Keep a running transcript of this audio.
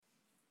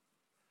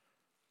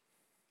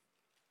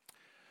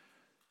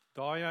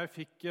Da jeg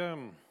fikk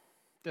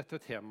dette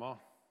temaet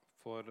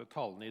for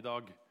talen i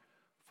dag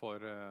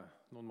for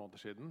noen måneder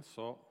siden,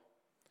 så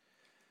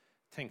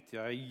tenkte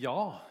jeg,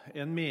 ja,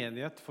 en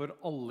menighet for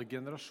alle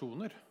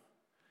generasjoner,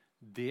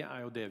 det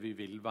er jo det vi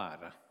vil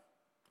være.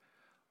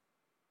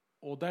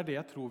 Og det er det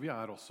jeg tror vi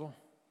er også.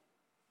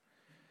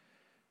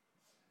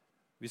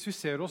 Hvis vi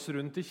ser oss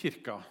rundt i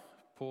kirka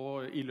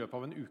i løpet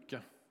av en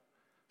uke,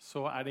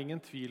 så er det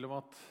ingen tvil om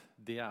at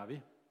det er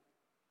vi.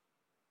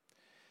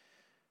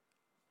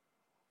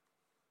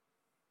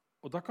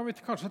 Og da kan vi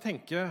kanskje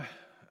tenke,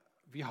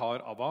 vi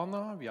har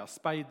Avana, vi har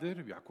speider,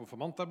 vi har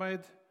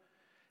konfirmantarbeid,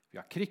 vi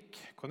har Krikk,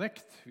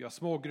 Connect, vi har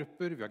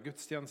smågrupper, vi har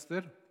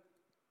gudstjenester.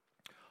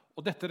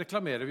 Og dette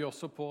reklamerer vi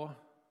også på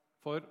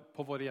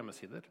våre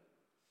hjemmesider.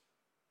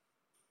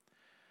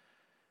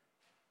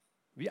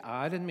 Vi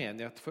er en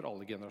menighet for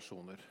alle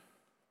generasjoner.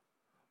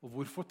 Og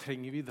hvorfor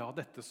trenger vi da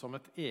dette som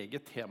et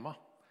eget tema?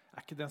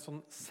 Er ikke det en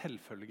sånn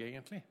selvfølge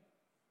egentlig?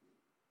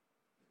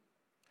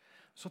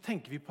 Så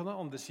tenker vi på den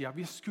andre siden,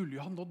 vi skulle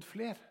jo ha nådd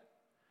flere.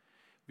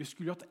 Vi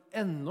skulle jo hatt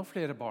enda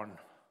flere barn,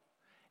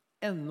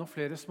 enda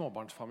flere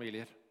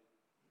småbarnsfamilier,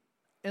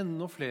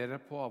 enda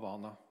flere på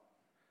Avana.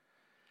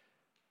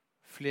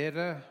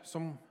 Flere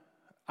som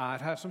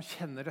er her, som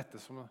kjenner dette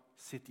som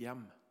sitt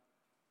hjem.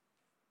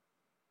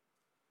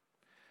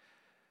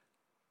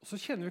 Og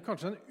så kjenner vi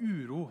kanskje en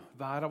uro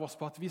hver av oss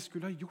på at vi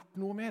skulle ha gjort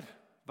noe mer.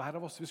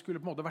 Hver av oss, vi skulle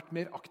på en måte vært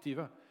mer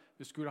aktive.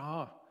 Vi skulle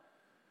ha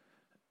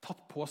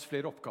tatt på oss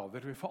flere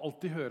oppgaver. Vi får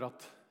alltid høre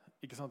at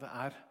det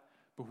er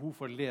behov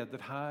for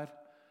leder her,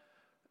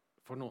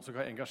 for noen som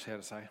kan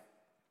engasjere seg.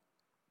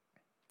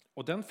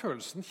 Og den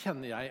følelsen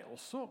kjenner jeg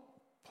også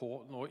på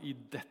nå i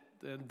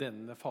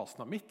denne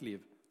fasen av mitt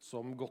liv,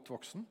 som godt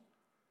voksen,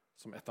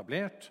 som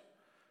etablert,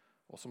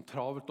 og som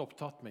travelt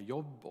opptatt med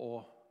jobb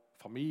og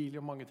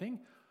familie og mange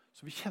ting.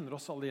 Så vi kjenner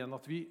oss alle igjen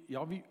at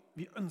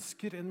vi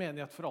ønsker en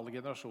menighet for alle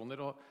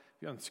generasjoner, og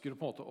vi ønsker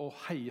på en måte å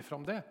heie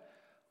fram det.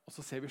 Og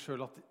så ser vi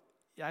selv at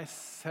jeg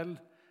selv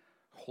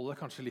holder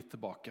kanskje litt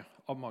tilbake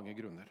av mange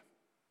grunner.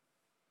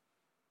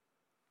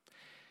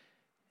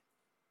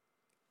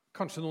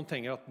 Kanskje noen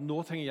tenker at nå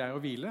trenger jeg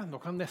å hvile, nå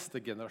kan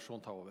neste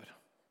generasjon ta over.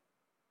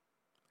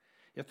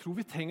 Jeg tror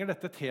vi trenger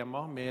dette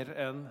temaet mer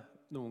enn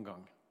noen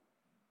gang.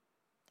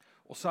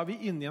 Og så er vi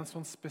inne i en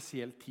sånn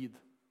spesiell tid.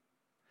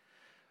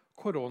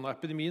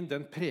 Koronaepidemien,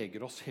 den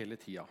preger oss hele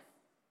tiden.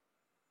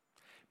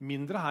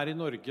 Mindre her i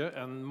Norge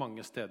enn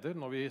mange steder,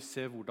 når vi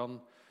ser hvordan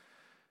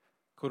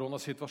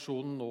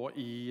koronasituasjonen nå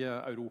i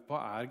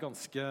Europa er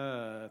ganske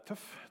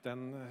tøff.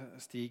 Den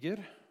stiger.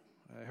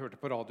 Jeg hørte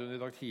på radioen i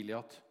dag tidlig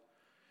at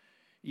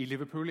i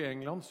Liverpool i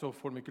England så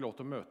får de ikke lov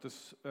til å møtes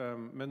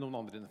med noen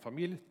andre enn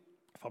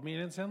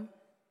familien sin.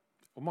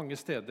 Og mange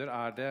steder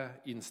er det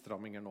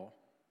innstramminger nå.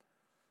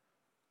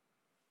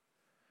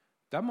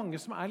 Det er mange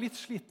som er litt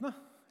slitne.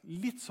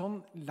 Litt sånn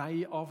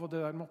lei av det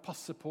der med å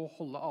passe på å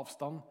holde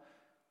avstand.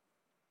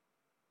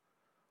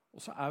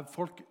 Og så er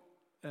folk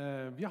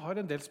vi har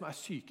en del som er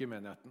syke i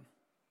menigheten.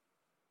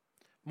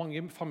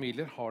 Mange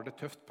familier har det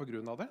tøft på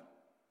grunn av det.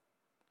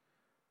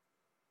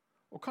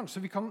 Og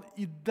kanskje vi kan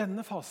i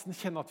denne fasen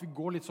kjenne at vi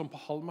går litt sånn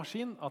på halv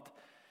maskin, at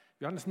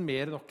vi har nesten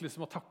mer enn nok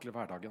liksom å takle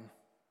hverdagen.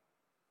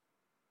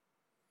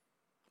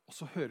 Og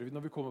så hører vi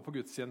når vi kommer på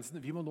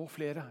gudstjenesten, vi må nå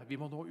flere, vi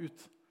må nå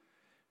ut.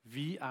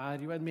 Vi er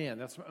jo en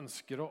menighet som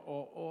ønsker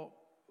å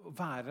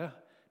være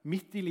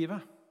midt i livet.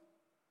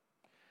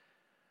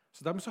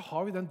 Så dermed så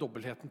har vi den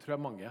dobbeltheten, tror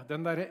jeg mange.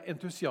 Den der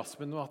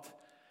entusiasmen om at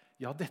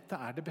ja, dette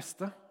er det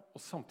beste,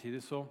 og samtidig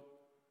så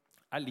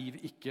er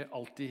livet ikke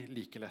alltid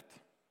like lett.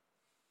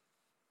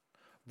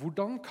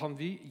 Hvordan kan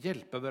vi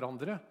hjelpe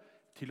hverandre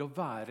til å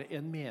være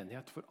en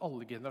menighet for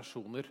alle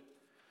generasjoner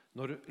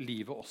når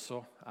livet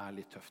også er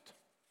litt tøft?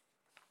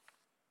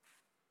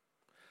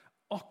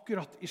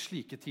 Akkurat i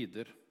slike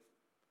tider,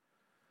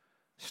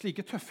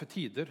 slike tøffe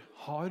tider,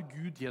 har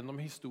Gud gjennom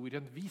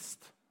historien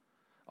vist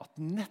at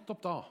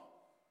nettopp da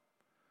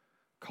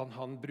kan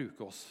han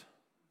bruke oss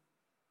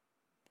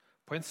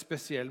på en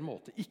spesiell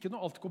måte. Ikke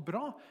når alt går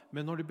bra,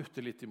 men når det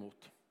butter litt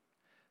imot.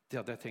 Det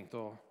hadde jeg tenkt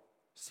å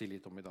si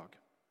litt om i dag.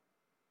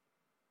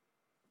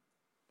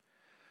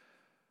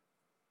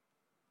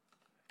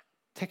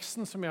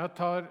 Teksten som jeg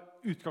tar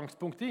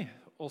utgangspunkt i,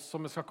 og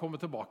som jeg skal komme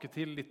tilbake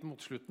til litt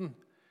mot slutten,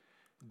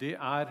 det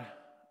er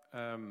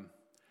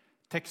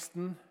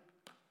teksten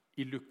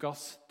i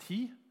Lukas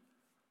 10,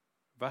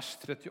 vers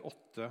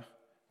 38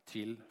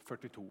 til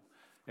 42.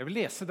 Jeg vil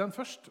lese den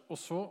først, og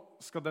så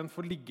skal den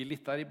få ligge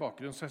litt der i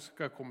bakgrunnen, så jeg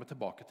skal komme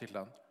tilbake til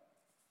den.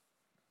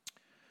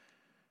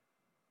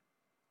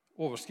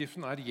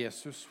 Overskriften er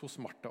Jesus hos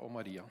Martha og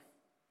Maria.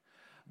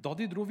 Da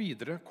de dro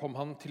videre, kom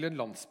han til en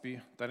landsby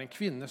der en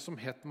kvinne som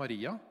het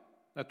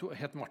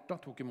Martha,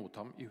 tok imot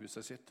ham i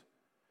huset sitt.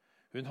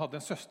 Hun hadde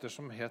en søster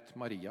som het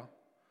Maria,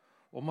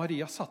 og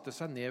Maria satte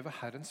seg ned ved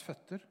Herrens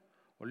føtter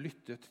og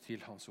lyttet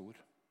til hans ord.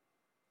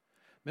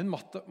 Men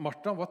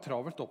Martha var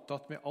travelt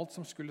opptatt med alt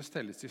som skulle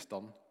stelles i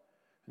stand.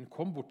 Hun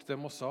kom bort til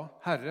dem og sa,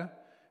 «Herre,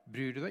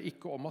 bryr du deg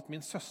ikke om at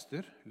min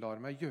søster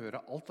lar meg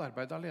gjøre alt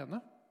arbeidet alene?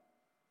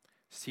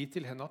 Si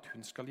til henne at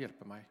hun skal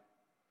hjelpe meg.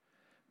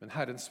 Men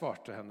Herren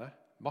svarte henne,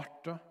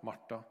 Martha,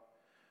 Martha,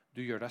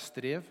 du gjør deg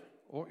strev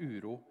og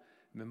uro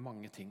med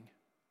mange ting.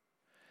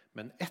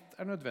 Men ett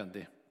er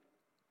nødvendig.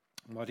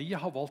 Maria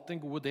har valgt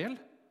en god del,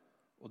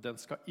 og den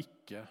skal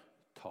ikke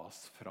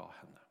tas fra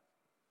henne.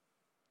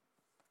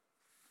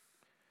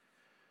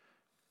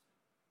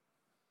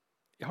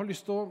 Jeg har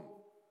lyst til å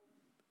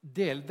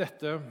dele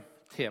dette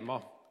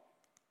temaet,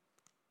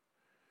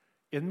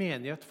 en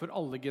menighet for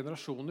alle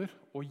generasjoner,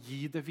 og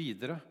gi det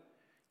videre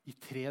i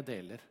 3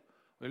 deler.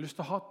 Og jeg har lyst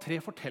til å ha 3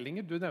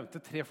 fortellinger. Du nevnte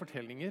 3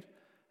 fortellinger,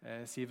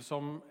 Siv,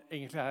 som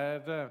egentlig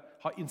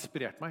har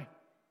inspirert meg.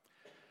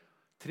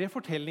 3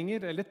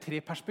 fortellinger, eller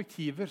 3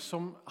 perspektiver,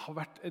 som har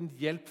vært en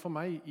hjelp for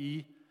meg i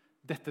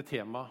dette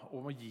temaet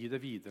om å gi det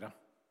videre.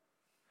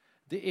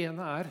 Det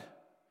ene er,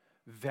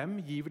 hvem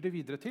gir det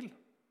videre til?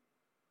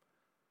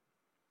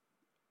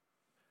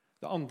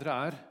 Det andre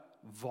er,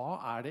 hva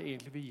er det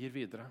egentlig vi gir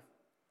videre?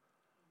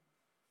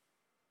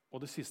 Og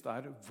det siste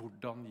er,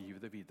 hvordan gir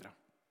vi det videre?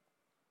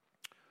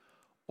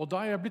 Og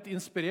da er jeg blitt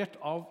inspirert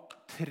av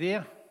 3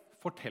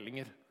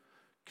 fortellinger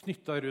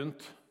knyttet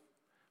rundt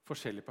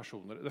forskjellige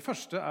personer. Det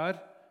første er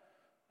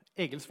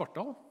Egil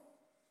Svartdal.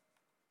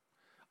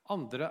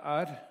 Andre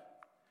er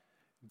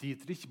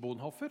Dietrich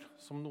Bonhoeffer,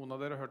 som noen av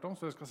dere har hørt om,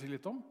 så jeg skal si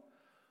litt om.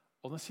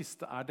 Og den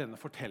siste er denne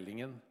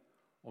fortellingen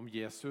om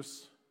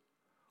Jesus,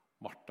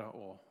 Martha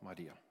og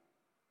Maria.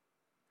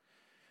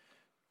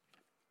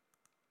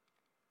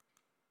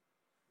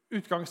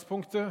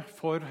 Utgangspunktet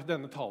for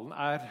denne talen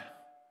er,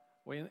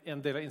 og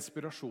en del av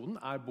inspirasjonen,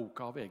 er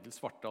boka av Egil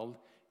Svartdal,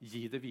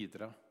 Gi det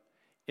videre.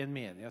 En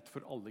menighet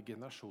for alle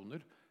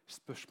generasjoner,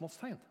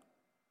 spørsmålstegn.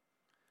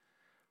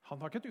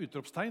 Han har ikke et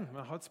utropstegn,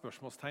 men har et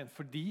spørsmålstegn,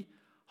 fordi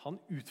han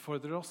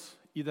utfordrer oss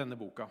i denne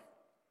boka.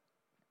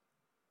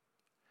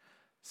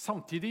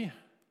 Samtidig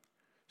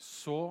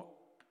så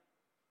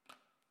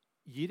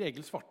gir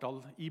Egil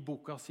Svartdal i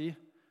boka si,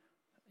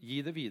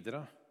 Gi det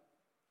videre.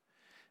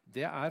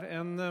 Det er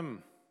en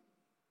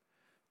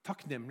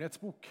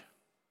takknemlighetsbok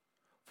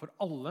for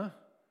alle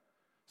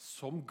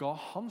som ga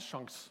han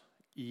sjans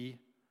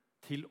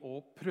til å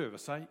prøve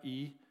seg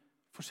i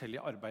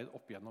forskjellige arbeid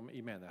opp igjennom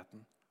i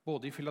menigheten.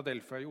 Både i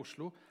Philadelphia i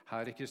Oslo,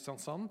 her i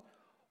Kristiansand,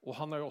 og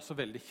han er jo også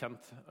veldig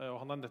kjent, og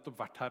han har nettopp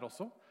vært her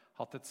også,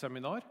 hatt et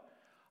seminar.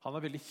 Han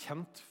er veldig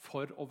kjent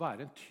for å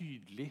være en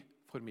tydelig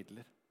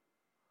formidler.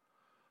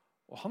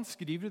 Og han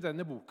skriver i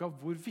denne boka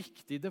hvor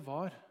viktig det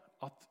var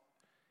at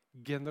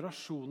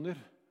generasjoner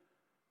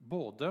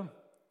både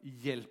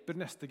hjelper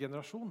neste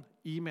generasjon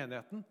i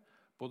menigheten,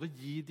 både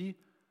gi de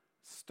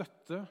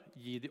støtte,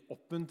 gi de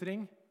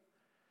oppmuntring,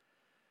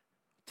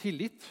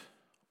 tillit,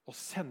 og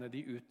sende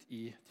de ut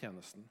i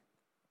tjenesten.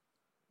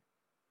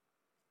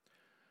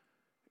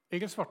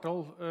 Egil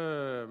Svartdal,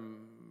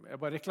 jeg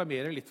bare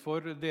reklamerer litt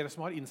for dere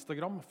som har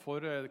Instagram,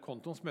 for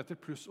kontoen som heter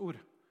Plussord,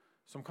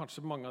 som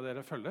kanskje mange av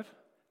dere følger.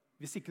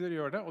 Hvis ikke dere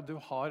gjør det, og du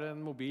har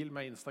en mobil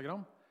med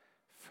Instagram,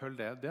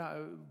 følg det.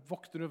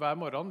 Våkner du hver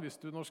morgen, hvis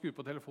du nå skrur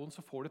på telefonen,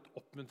 så får du et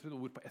oppmuntrende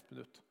ord på 1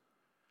 minutt.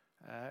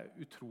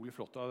 Utrolig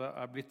flott, og det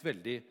er blitt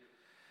veldig,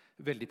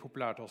 veldig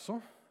populært også.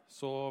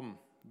 Så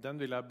den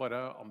vil jeg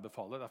bare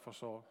anbefale, derfor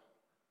så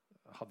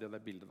hadde jeg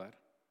det bildet der.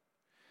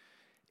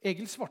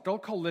 Egil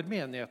Svartdal kaller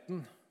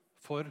menigheten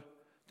for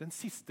den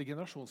siste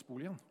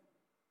generasjonsboligen.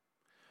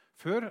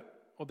 Før,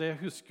 og det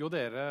husker jo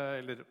dere,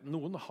 eller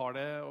noen har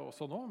det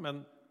også nå,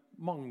 men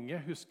mange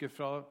husker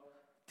fra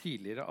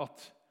tidligere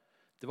at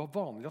det var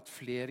vanlig at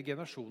flere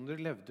generasjoner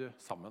levde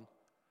sammen.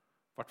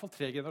 I hvert fall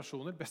 3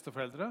 generasjoner,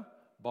 besteforeldre,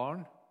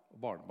 barn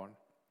og barnebarn.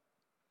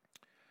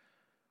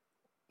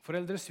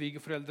 Foreldre,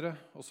 svigerforeldre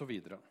og så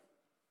videre.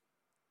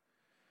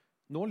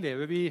 Nå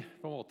lever vi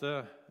på en måte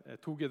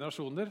 2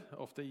 generasjoner,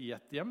 ofte i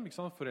ett hjem, ikke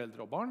sant?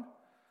 Foreldre og barn.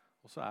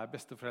 Og så er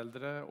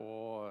besteforeldre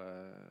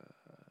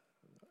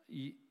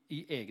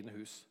i egne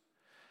hus.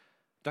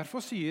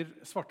 Derfor sier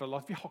Svartdal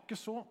at vi har ikke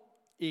så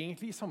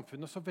egentlig i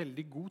samfunnet så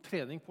veldig god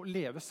trening på å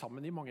leve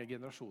sammen i mange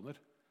generasjoner,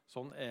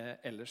 sånn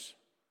ellers.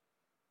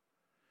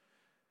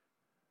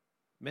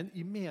 Men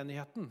i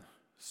menigheten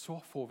så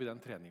får vi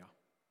den treningen.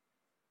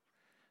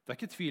 Det er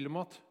ikke tvil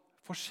om at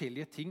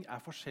forskjellige ting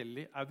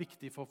er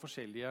viktig for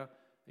forskjellige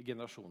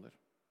generasjoner.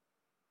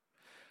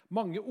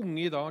 Mange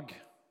unge i dag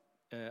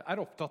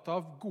er opptatt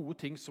av gode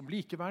ting som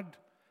likeverd,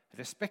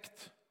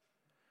 respekt,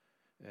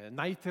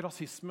 nei til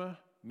rasisme,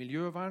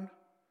 miljøvern,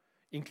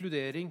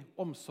 inkludering,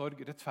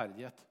 omsorg,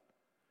 rettferdighet.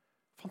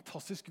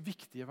 Fantastisk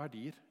viktige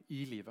verdier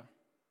i livet.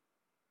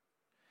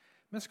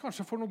 Mens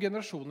kanskje for noen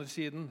generasjoner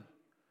siden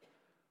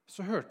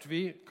så hørte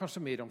vi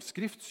kanskje mer om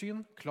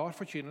skriftsyn, klar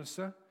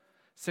forkynnelse,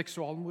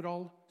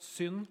 seksualmoral,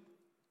 synd,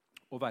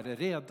 å være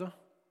rede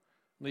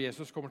når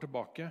Jesus kommer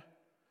tilbake,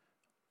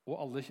 og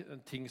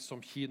alle ting som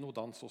kino,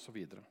 dans og så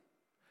videre.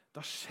 Det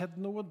har skjedd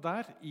noe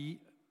der i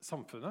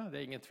samfunnet, det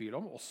er ingen tvil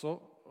om, også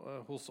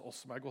hos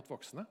oss som er godt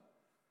voksne.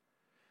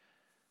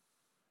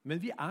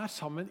 Men vi er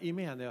sammen i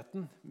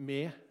menigheten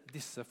med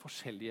disse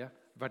forskjellige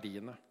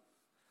verdiene.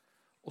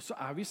 Og så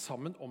er vi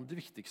sammen om det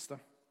viktigste.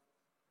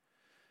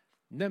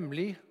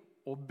 Nemlig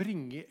å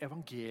bringe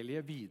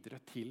evangeliet videre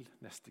til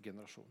neste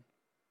generasjon.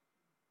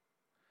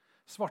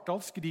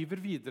 Svartdal skriver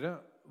videre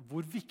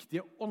hvor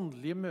viktige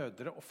åndelige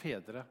mødre og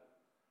fedre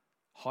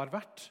har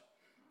vært,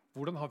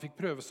 hvordan han fikk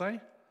prøve seg,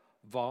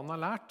 hva han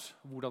har lært,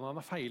 hvordan han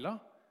har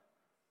feilet,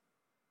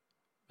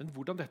 men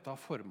hvordan dette har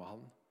formet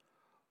han.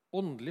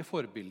 Åndelige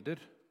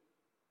forbilder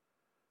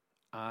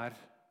er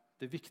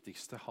det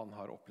viktigste han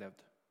har opplevd.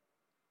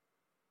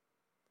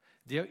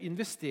 Det å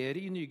investere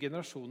i nye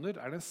generasjoner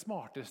er den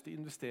smarteste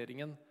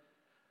investeringen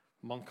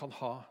man kan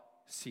ha,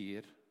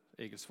 sier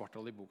Egil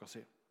Svartdal i boka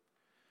si.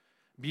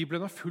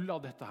 Bibelen er full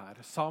av dette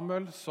her.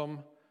 Samuel som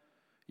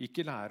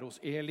gikk i lære hos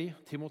Eli,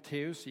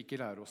 Timoteus gikk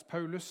i lære hos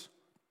Paulus,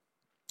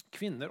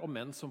 kvinner og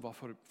menn som var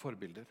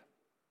forbilder.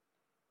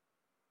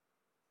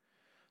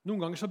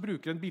 Noen ganger så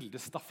bruker en bilde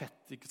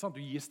stafett, ikke sant?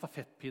 Du gir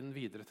stafettpinnen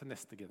videre til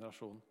neste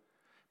generasjon.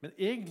 Men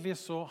egentlig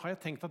så har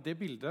jeg tenkt at det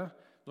bildet,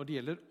 når det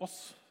gjelder oss,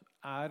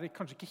 er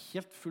kanskje ikke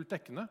helt fullt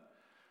dekkende.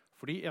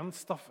 Fordi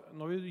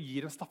når vi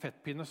gir en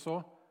stafettpinne, så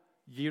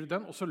gir du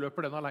den, og så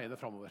løper den alene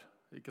fremover.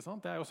 Ikke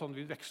sant? Det er jo sånn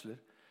vi veksler.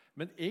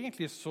 Men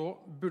egentlig så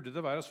burde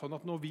det være sånn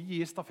at når vi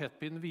gir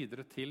stafettpinnen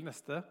videre til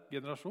neste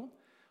generasjon,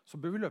 så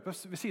bør vi løpe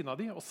ved siden av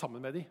de og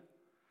sammen med de.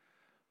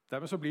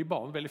 Dermed så blir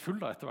banen veldig full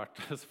da, etter hvert,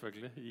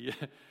 selvfølgelig,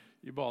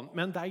 i banen.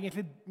 Men det er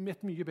egentlig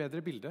et mye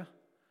bedre bilde.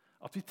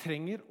 At vi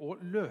trenger å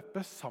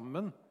løpe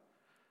sammen.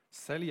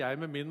 Selv jeg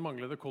med min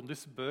manglende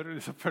kondis bør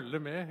liksom følge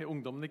med i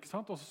ungdommen, ikke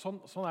sant? Og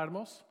sånn er det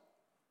med oss.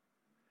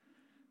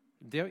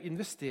 Det å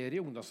investere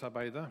i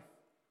ungdomsarbeidet,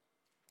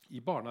 i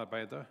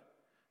barnearbeidet,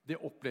 det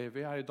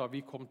opplever jeg da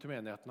vi kom til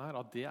menigheten her,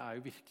 at det er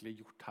jo virkelig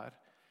gjort her.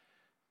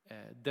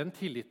 Den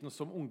tilliten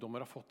som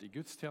ungdommer har fått i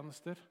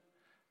gudstjenester,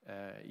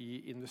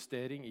 i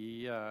investering,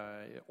 i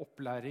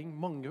opplæring.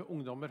 Mange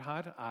ungdommer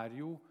her er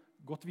jo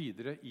gått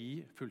videre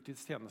i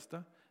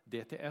fulltidstjeneste.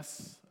 DTS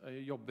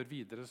jobber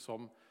videre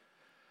som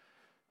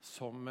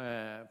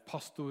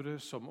pastorer,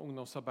 som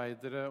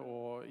ungdomsarbeidere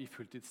og i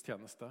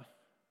fulltidstjeneste.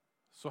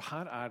 Så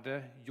her er det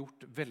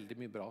gjort veldig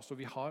mye bra, så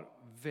vi har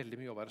veldig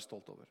mye å være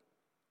stolt over.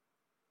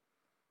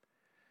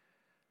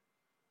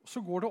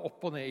 Så går det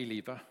opp og ned i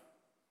livet.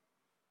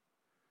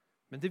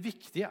 Men det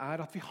viktige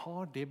er at vi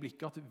har det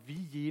blikket at vi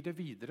gir det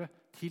videre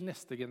til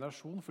neste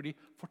generasjon, fordi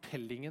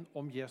fortellingen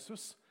om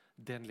Jesus,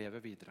 den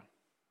lever videre.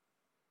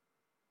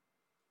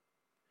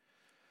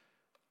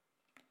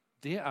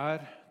 Det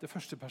er det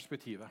første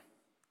perspektivet.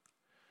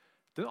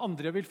 Den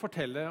andre jeg vil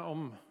fortelle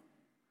om,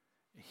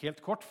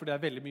 helt kort, for det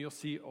er veldig mye å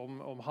si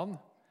om han,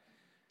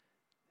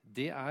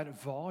 det er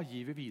hva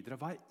gir vi videre?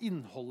 Hva er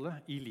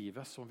innholdet i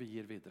livet som vi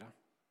gir videre?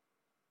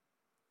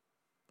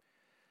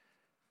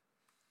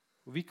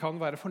 Og vi kan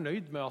være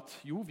fornøyd med at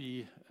jo,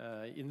 vi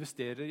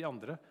investerer i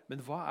andre,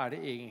 men hva er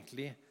det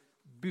egentlig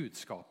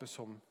budskapet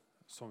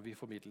som vi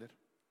formidler?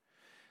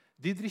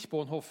 Dietrich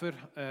Bonhoeffer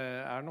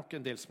er nok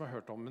en del som har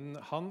hørt om,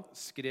 men han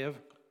skrev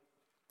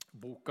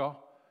boka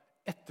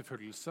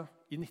Etterfølgelse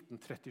i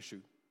 1937.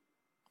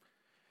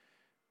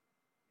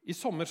 I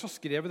sommer så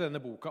skrev jeg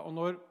denne boka, og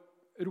når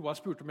Roar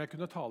spurte om jeg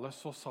kunne tale,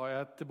 så sa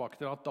jeg tilbake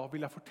til at da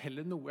vil jeg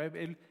fortelle noe.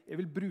 Jeg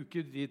vil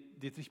bruke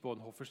Dietrich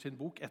Bonhoeffer sin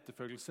bok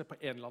Etterfølgelse på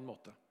en eller annen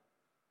måte.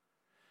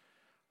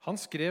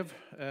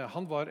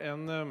 Han var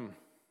en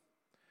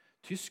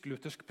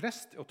tysk-luthersk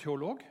prest og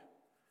teolog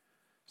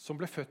som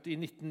ble født i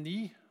 1909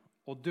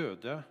 og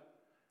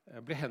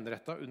ble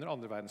henrettet under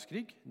 2.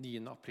 verdenskrig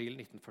 9. april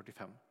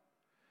 1945.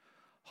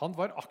 Han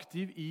var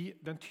aktiv i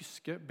den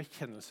tyske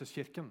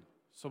bekjennelseskirken,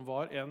 som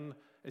var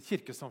et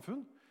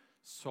kirkesamfunn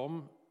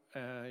som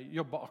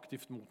jobbet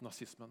aktivt mot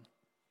nazismen.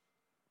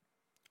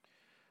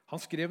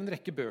 Han skrev en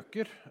rekke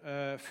bøker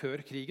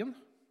før krigen,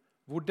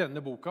 hvor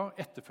denne boka,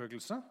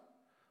 Etterfølgelse,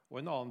 og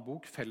en annen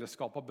bok,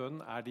 Fellesskap og bønn,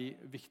 er de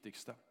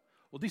viktigste.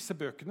 Og disse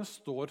bøkene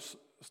står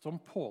som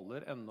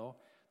påler ennå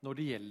når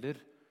det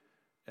gjelder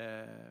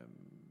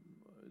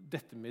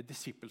dette med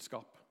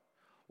disippelskap.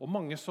 Og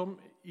mange som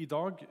i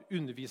dag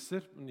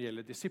underviser når det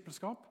gjelder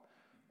disippelskap,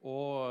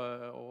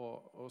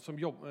 og som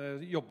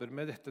jobber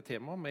med dette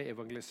temaet, med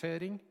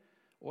evangelisering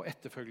og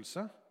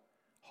etterfølgelse,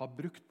 har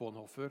brukt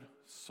Bonhoeffer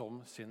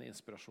som sin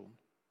inspirasjon.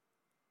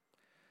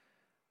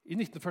 I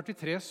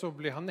 1943 så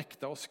ble han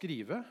nektet å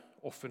skrive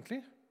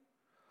offentlig,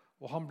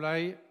 og han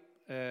ble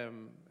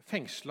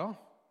fengslet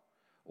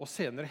og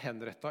senere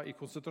henrettet i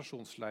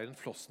konsentrasjonsleiren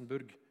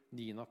Flossenburg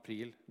 9.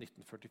 april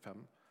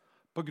 1945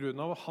 på grunn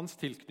av hans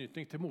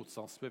tilknytning til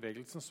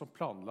motstandsbevegelsen som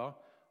planla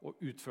og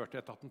utførte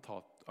et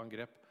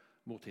attentatangrep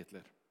mot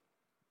Hitler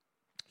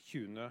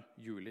 20.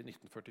 juli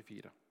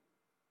 1944.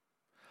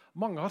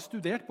 Mange har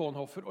studert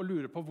Bonhoeffer og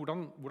lurer på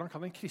hvordan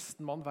kan en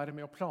kristen mann være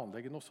med å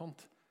planlegge noe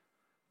sånt?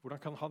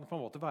 Hvordan kan han på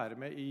en måte være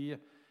med i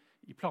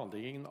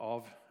planleggingen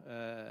av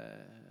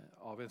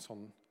en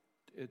sånn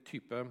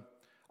type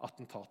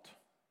attentat?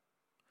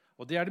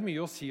 Og det er det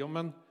mye å si om,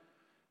 men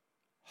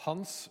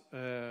hans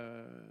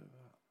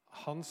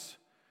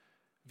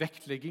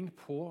vektlegging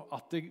på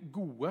at det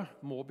gode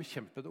må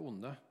bekjempe det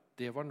onde,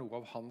 det var noe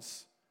av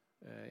hans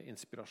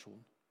inspirasjon.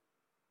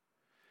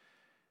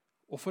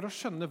 Og for å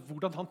skjønne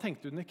hvordan han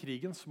tenkte under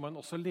krigen, så må han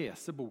også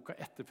lese boka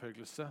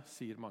Etterfølgelse,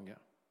 sier mange.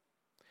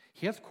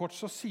 Helt kort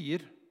så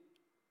sier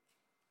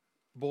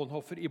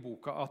Bonhoeffer i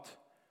boka at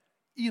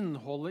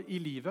innholdet i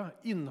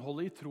livet,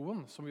 innholdet i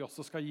troen, som vi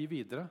også skal gi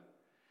videre,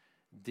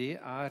 det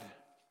er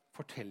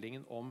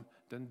fortellingen om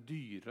den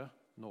dyre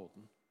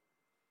nåden.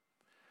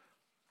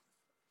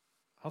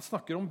 Han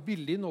snakker om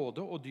billig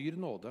nåde og dyr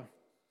nåde.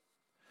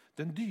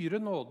 Den dyre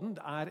nåden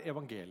er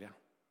evangeliet.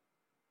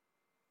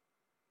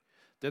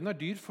 Den er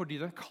dyr fordi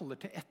den kaller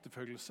til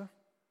etterfølgelse.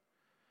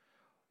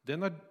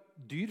 Den er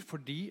dyr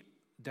fordi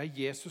det er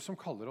Jesus som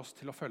kaller oss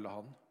til å følge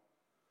han.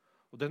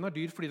 Og den er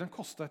dyr fordi den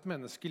koster et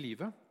menneske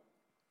livet,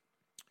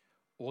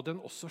 og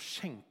den også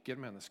skjenker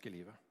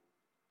menneskelivet.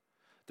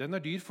 Den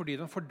er dyr fordi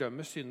den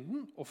fordømmer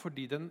synden, og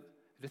fordi den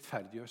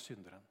rettferdiggjør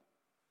synderen.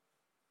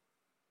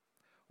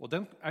 Og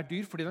den er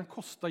dyr fordi den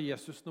kostet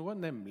Jesus noe,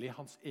 nemlig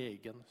hans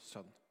egen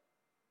sønn.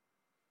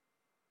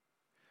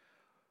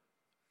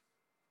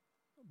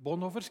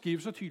 Bonhoeffer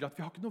skriver så tydelig at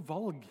vi har ikke noe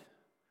valg.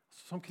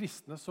 Som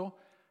kristne så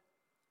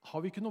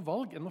har vi ikke noe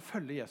valg enn å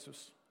følge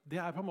Jesus. Det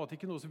er på en måte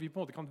ikke noe som vi på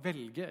en måte kan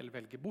velge eller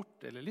velge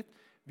bort eller litt.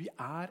 Vi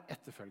er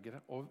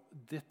etterfølgere, og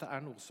dette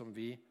er noe som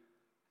vi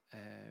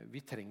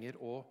trenger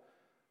å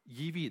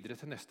gi videre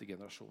til neste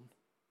generasjon.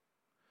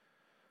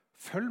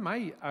 Følg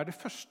meg er det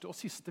første og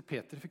siste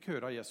Peter fikk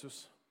høre av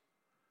Jesus.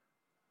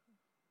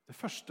 Det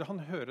første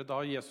han hører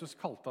da Jesus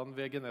kalte han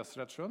ved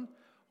Genesaretsjøen,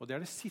 og det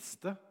er det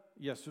siste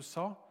Jesus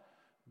sa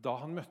da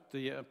han møtte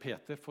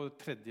Peter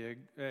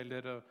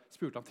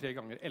spurte han 3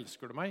 ganger,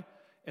 elsker du meg?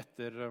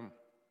 Etter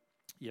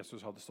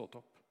Jesus hadde stått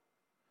opp.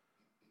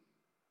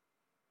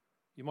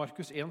 I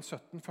Markus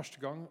 1,17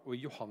 første gang, og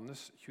i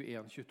Johannes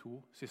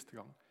 21,22 siste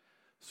gang.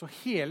 Så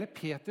hele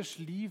Peters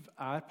liv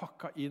er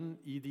pakket inn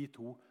i de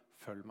 2,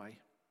 følg meg.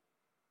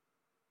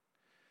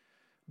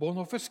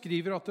 Bonhoeffer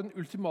skriver at den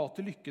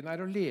ultimate lykken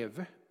er å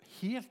leve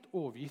helt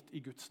overgitt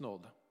i Guds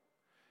nåde,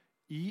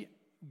 i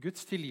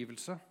Guds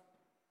tilgivelse.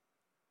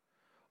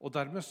 Og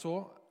dermed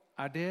så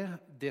er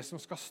det som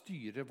skal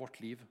styre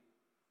vårt liv.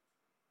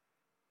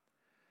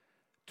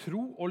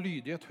 Tro og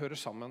lydighet hører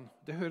sammen.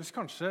 Det høres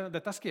kanskje,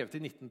 dette er skrevet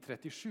i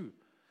 1937,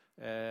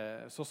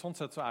 så sånn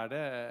sett så er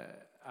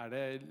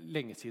det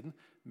lenge siden.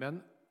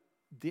 Men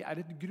det er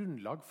et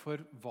grunnlag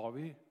for hva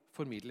vi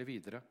formidler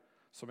videre,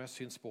 som jeg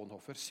synes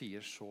Bonhoeffer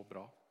sier så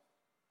bra.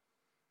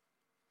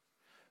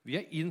 Vi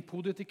er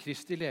innpodet i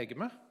Kristi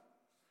legeme,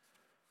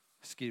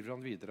 skriver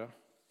han videre.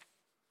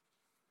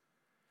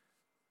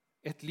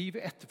 Et liv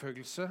i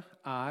etterfølgelse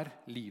er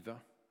livet.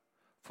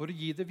 For å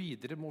gi det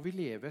videre må vi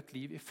leve et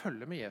liv i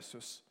følge med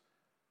Jesus.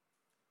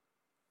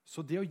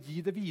 Så det å gi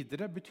det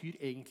videre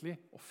betyr egentlig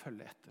å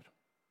følge etter.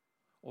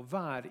 Å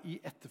være i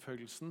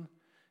etterfølgelsen,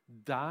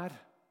 der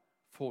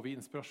får vi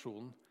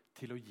inspirasjonen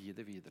til å gi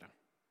det videre.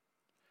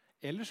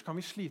 Ellers kan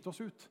vi slite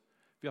oss ut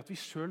ved at vi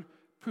selv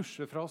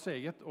pusher fra oss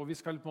eget, og vi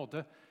skal på en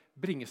måte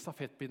bringe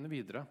stafettpinnen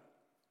videre.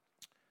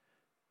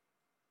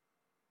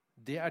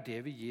 Det er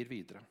det vi gir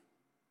videre.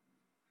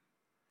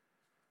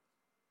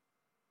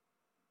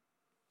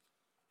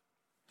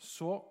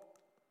 Så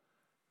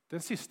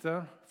den siste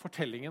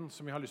fortellingen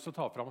som jeg har lyst til å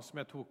ta fram, som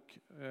jeg tok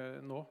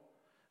nå,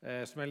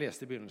 som jeg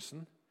leste i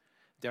begynnelsen,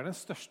 det er den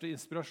største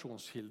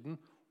inspirasjonskilden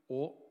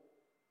og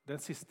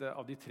den siste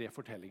av de 3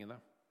 fortellingene.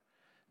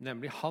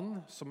 Nemlig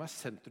han som er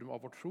sentrum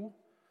av vår tro,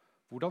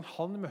 hvordan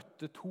han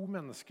møtte 2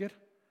 mennesker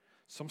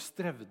som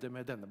strevde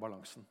med denne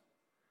balansen.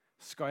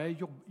 Skal jeg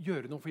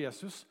gjøre noe for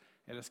Jesus,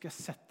 eller skal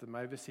jeg sette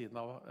meg ved siden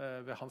av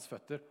ved hans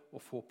føtter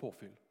og få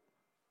påfyll?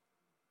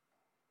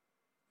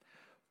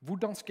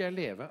 Hvordan skal jeg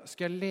leve?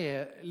 Skal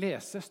jeg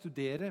lese,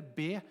 studere,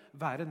 be,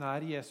 være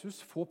nær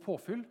Jesus, få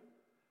påfyll?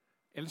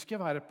 Eller skal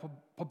jeg være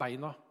på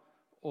beina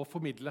og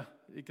formidle?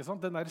 Ikke sant?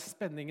 Den der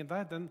spenningen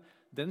der,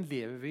 den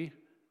lever vi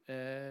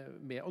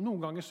med. Og noen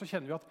ganger så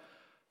kjenner vi at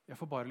jeg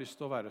får bare lyst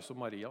til å være som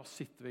Maria og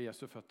sitte ved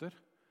Jesu føtter.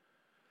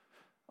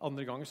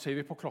 Andre ganger ser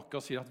vi på klokka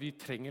og sier at vi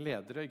trenger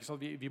ledere. Ikke sant?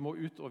 Vi må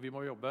ut og vi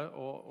må jobbe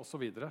og så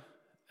videre.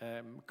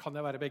 Kan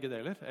jeg være begge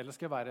deler? Eller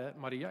skal jeg være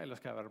Maria, eller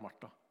skal jeg være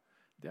Martha?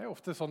 Det er jo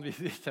ofte sånn vi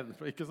kjenner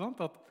på, ikke sant?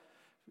 At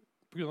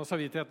på grunn av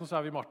samvittigheten så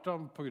er vi Martha,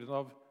 på grunn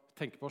av å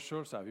tenke på oss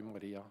selv så er vi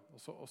Maria.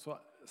 Og så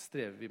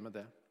strever vi med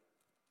det.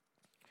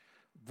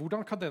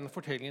 Hvordan kan denne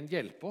fortellingen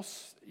hjelpe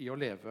oss i å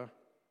leve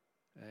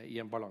i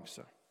en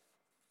balanse?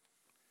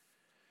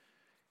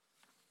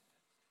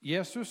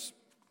 Jesus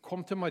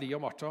kom til Maria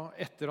og Martha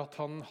etter at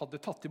han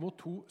hadde tatt imot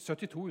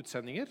 72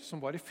 utsendinger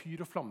som var i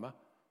fyr og flamme.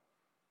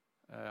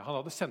 Han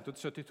hadde sendt ut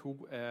 72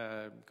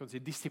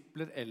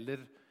 disipler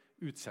eller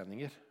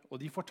utsendinger, og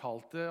de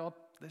fortalte at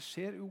det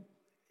skjer jo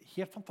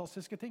helt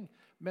fantastiske ting.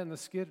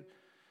 Mennesker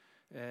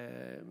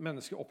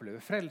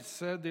opplever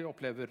frelse, de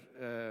opplever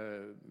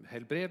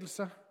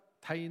helbredelse,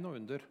 tegn og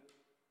under.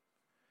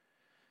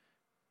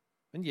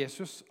 Men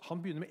Jesus,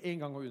 han begynner med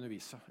en gang å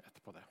undervise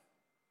etterpå det.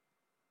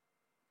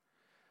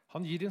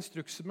 Han gir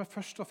instrukser, men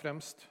først og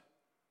fremst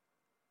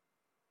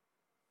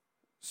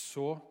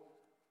så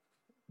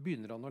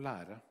begynner han å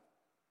lære.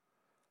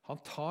 Han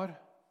tar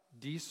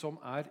de som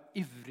er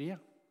ivrige,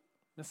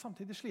 men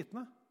samtidig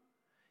slitne,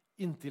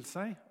 inntil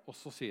seg, og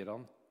så sier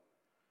han,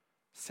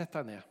 sett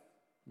deg ned.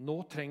 Nå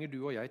trenger du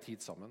og jeg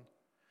tid sammen.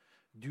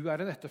 Du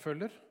er en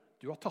etterfølger.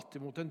 Du har tatt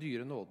imot den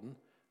dyre nåden.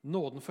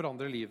 Nåden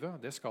forandrer livet,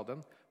 det skal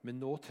den, men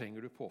nå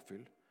trenger du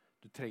påfyll.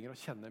 Du trenger å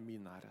kjenne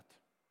min nærhet.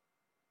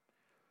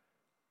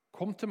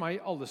 Kom til meg,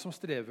 alle som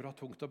strever og har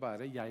tungt å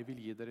bære, jeg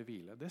vil gi dere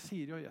hvile. Det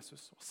sier jo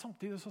Jesus, og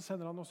samtidig så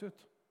sender han oss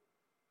ut.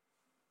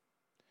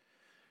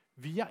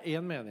 Vi er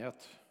en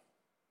menighet,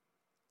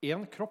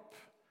 en kropp,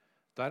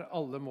 der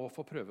alle må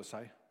få prøve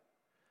seg.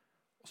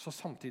 Og så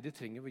samtidig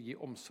trenger vi å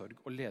gi omsorg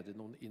og lede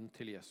noen inn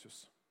til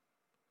Jesus.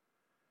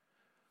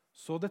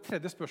 Så det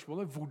tredje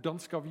spørsmålet, hvordan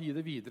skal vi gi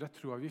det videre,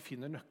 tror jeg vi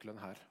finner nøkkelen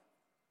her.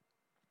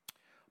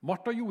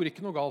 Martha gjorde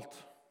ikke noe galt,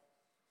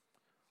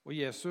 og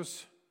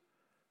Jesus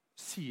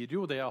sier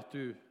jo det at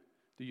du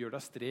gjør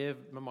deg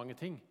strev med mange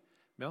ting,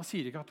 men han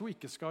sier ikke at hun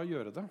ikke skal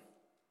gjøre det.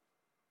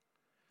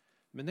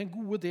 Men en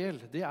gode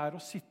del, det er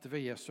å sitte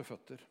ved Jesu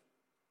føtter.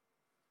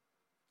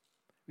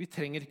 Vi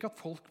trenger ikke at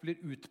folk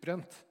blir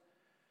utbrent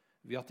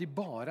ved at de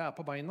bare er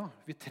på beina.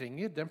 Vi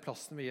trenger den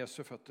plassen ved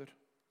Jesu føtter.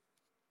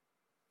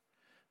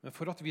 Men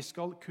for at vi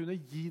skal kunne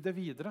gi det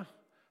videre,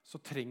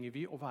 så trenger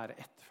vi å være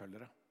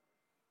etterfølgere.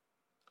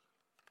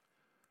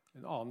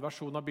 En annen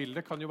versjon av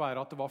bildet kan jo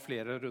være at det var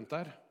flere rundt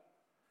der.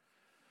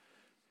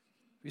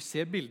 Vi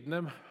ser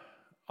bildene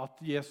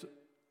at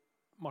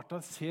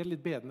Martha ser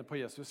litt bedende på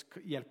Jesus.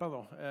 Hjelp meg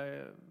nå.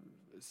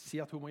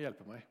 Si at hun må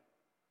hjelpe meg.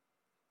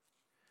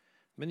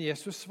 Men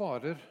Jesus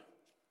svarer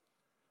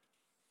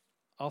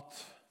at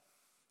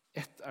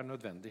ett er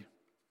nødvendig.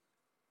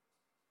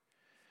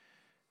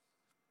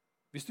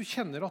 Hvis du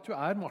kjenner at du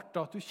er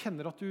Martha, at du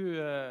kjenner at du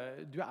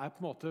er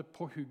på en måte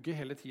på hugget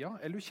hele tiden,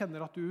 eller du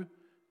kjenner at du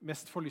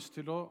mest får lyst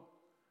til å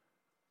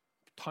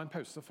ta en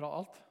pause fra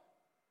alt,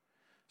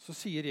 så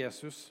sier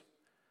Jesus,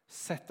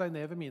 sett deg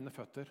ned ved mine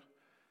føtter.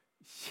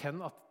 Kjenn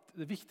at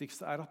det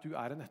viktigste er at du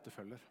er en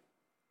etterfølger.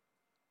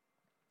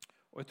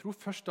 Og jeg tror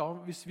først da,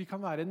 hvis vi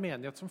kan være en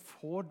menighet som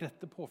får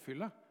dette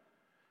påfyllet,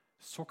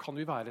 så kan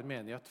vi være en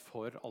menighet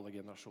for alle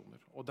generasjoner.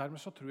 Og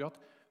dermed så tror jeg at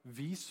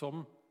vi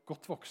som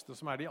godt voksne,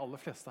 som er de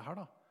aller fleste her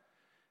da,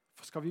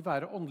 skal vi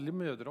være åndelige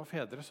mødre og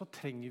fedre, så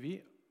trenger vi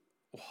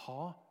å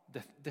ha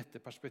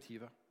dette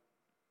perspektivet.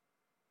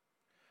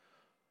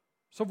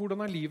 Så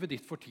hvordan er livet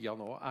ditt for tida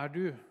nå? Er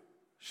du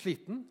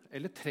sliten,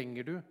 eller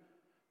trenger du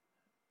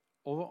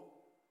å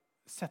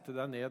sette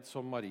deg ned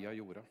som Maria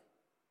gjorde?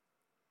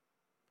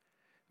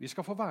 Vi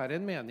skal få være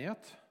en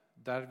menighet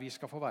der vi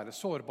skal få være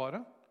sårbare,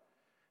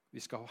 vi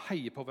skal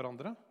heie på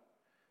hverandre,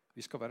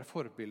 vi skal være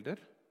forbilder,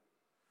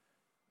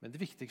 men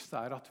det viktigste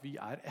er at vi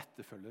er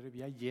etterfølgere,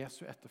 vi er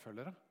Jesu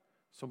etterfølgere,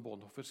 som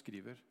Bonhoeffer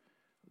skriver.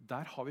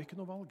 Der har vi ikke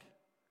noe valg.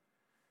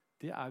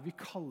 Det er vi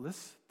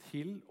kalles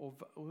til å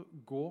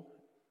gå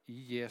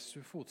i Jesu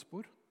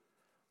fotspor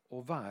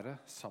og være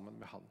sammen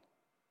med han.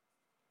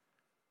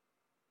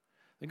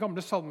 Den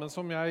gamle salmen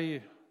som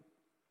jeg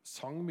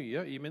sang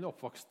mye i min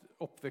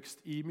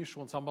oppvekst i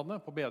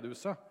Misjonssambandet på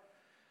bedehuset,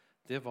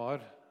 det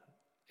var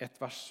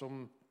et vers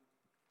som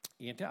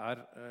egentlig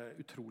er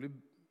utrolig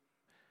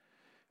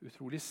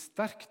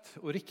sterkt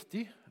og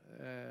riktig.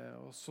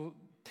 Og så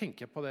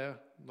tenker jeg på det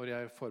når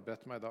jeg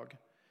forberedte meg i dag.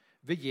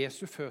 Ved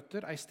Jesu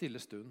føtter ei stille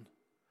stund,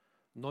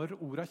 når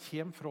orda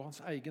kjem fra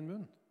hans egen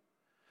munn,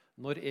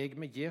 når jeg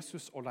med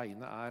Jesus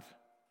alene er,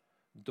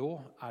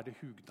 da er det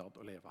hugnad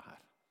å leve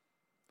her.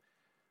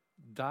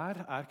 Der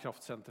er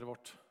kraftsenteret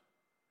vårt,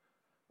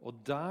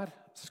 og der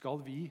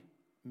skal vi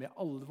med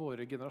alle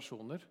våre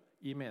generasjoner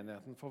i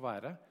menigheten få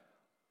være,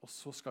 og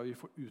så skal vi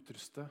få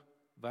utruste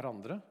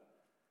hverandre.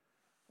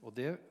 Og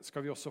det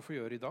skal vi også få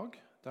gjøre i dag.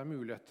 Det er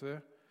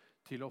muligheter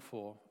til å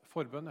få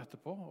forbønn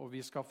etterpå, og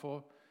vi skal få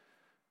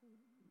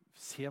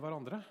se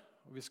hverandre,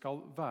 og vi skal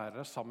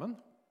være sammen.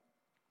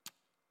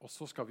 Og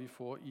så skal vi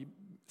få,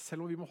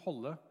 selv om vi må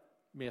holde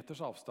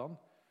meters avstand,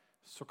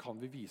 så kan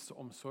vi vise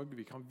omsorg,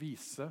 vi kan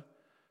vise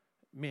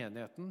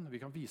menigheten, vi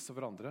kan vise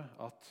hverandre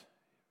at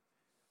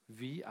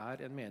vi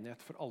er en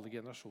menighet for alle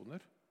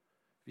generasjoner.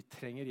 Vi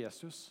trenger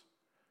Jesus,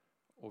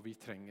 og vi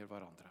trenger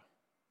hverandre.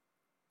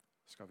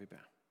 Skal vi be.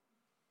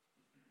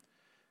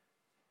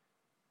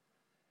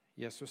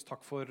 Jesus,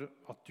 takk for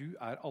at du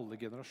er alle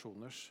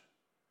generasjoners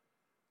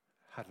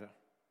Herre.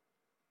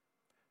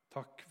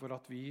 Takk for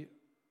at vi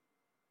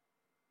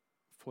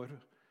får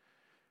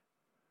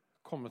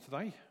komme til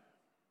deg.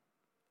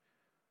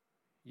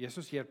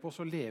 Jesus, hjelp oss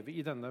å leve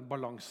i denne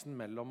balansen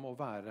mellom å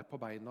være på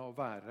beina og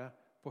være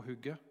på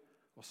hugget,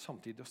 og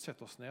samtidig å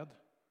sette oss ned.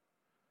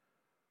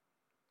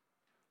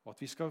 Og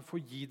at vi skal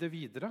få gi det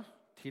videre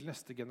til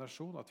neste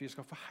generasjon, at vi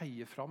skal få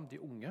heie fram de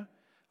unge,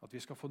 at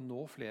vi skal få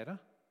nå flere.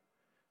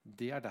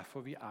 Det er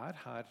derfor vi er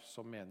her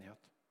som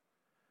menighet.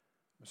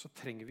 Men så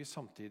trenger vi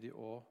samtidig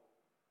å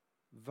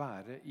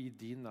være i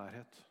din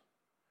nærhet,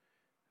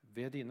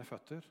 ved dine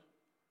føtter,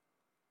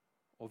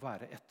 og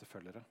være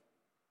etterfølgere.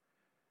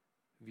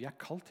 Vi er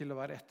kalt til å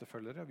være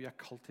etterfølgere, vi er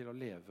kalt til å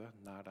leve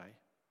nær deg.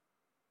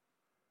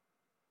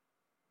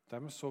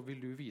 Dermed så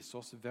vil du vise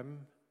oss hvem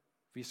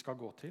vi skal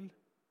gå til,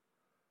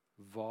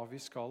 hva vi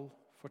skal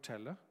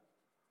fortelle,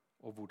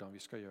 og hvordan vi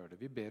skal gjøre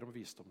det. Vi ber om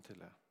visdom til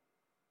det.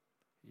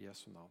 I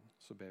Jesu navn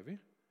så ber vi.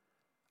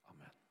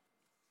 Amen.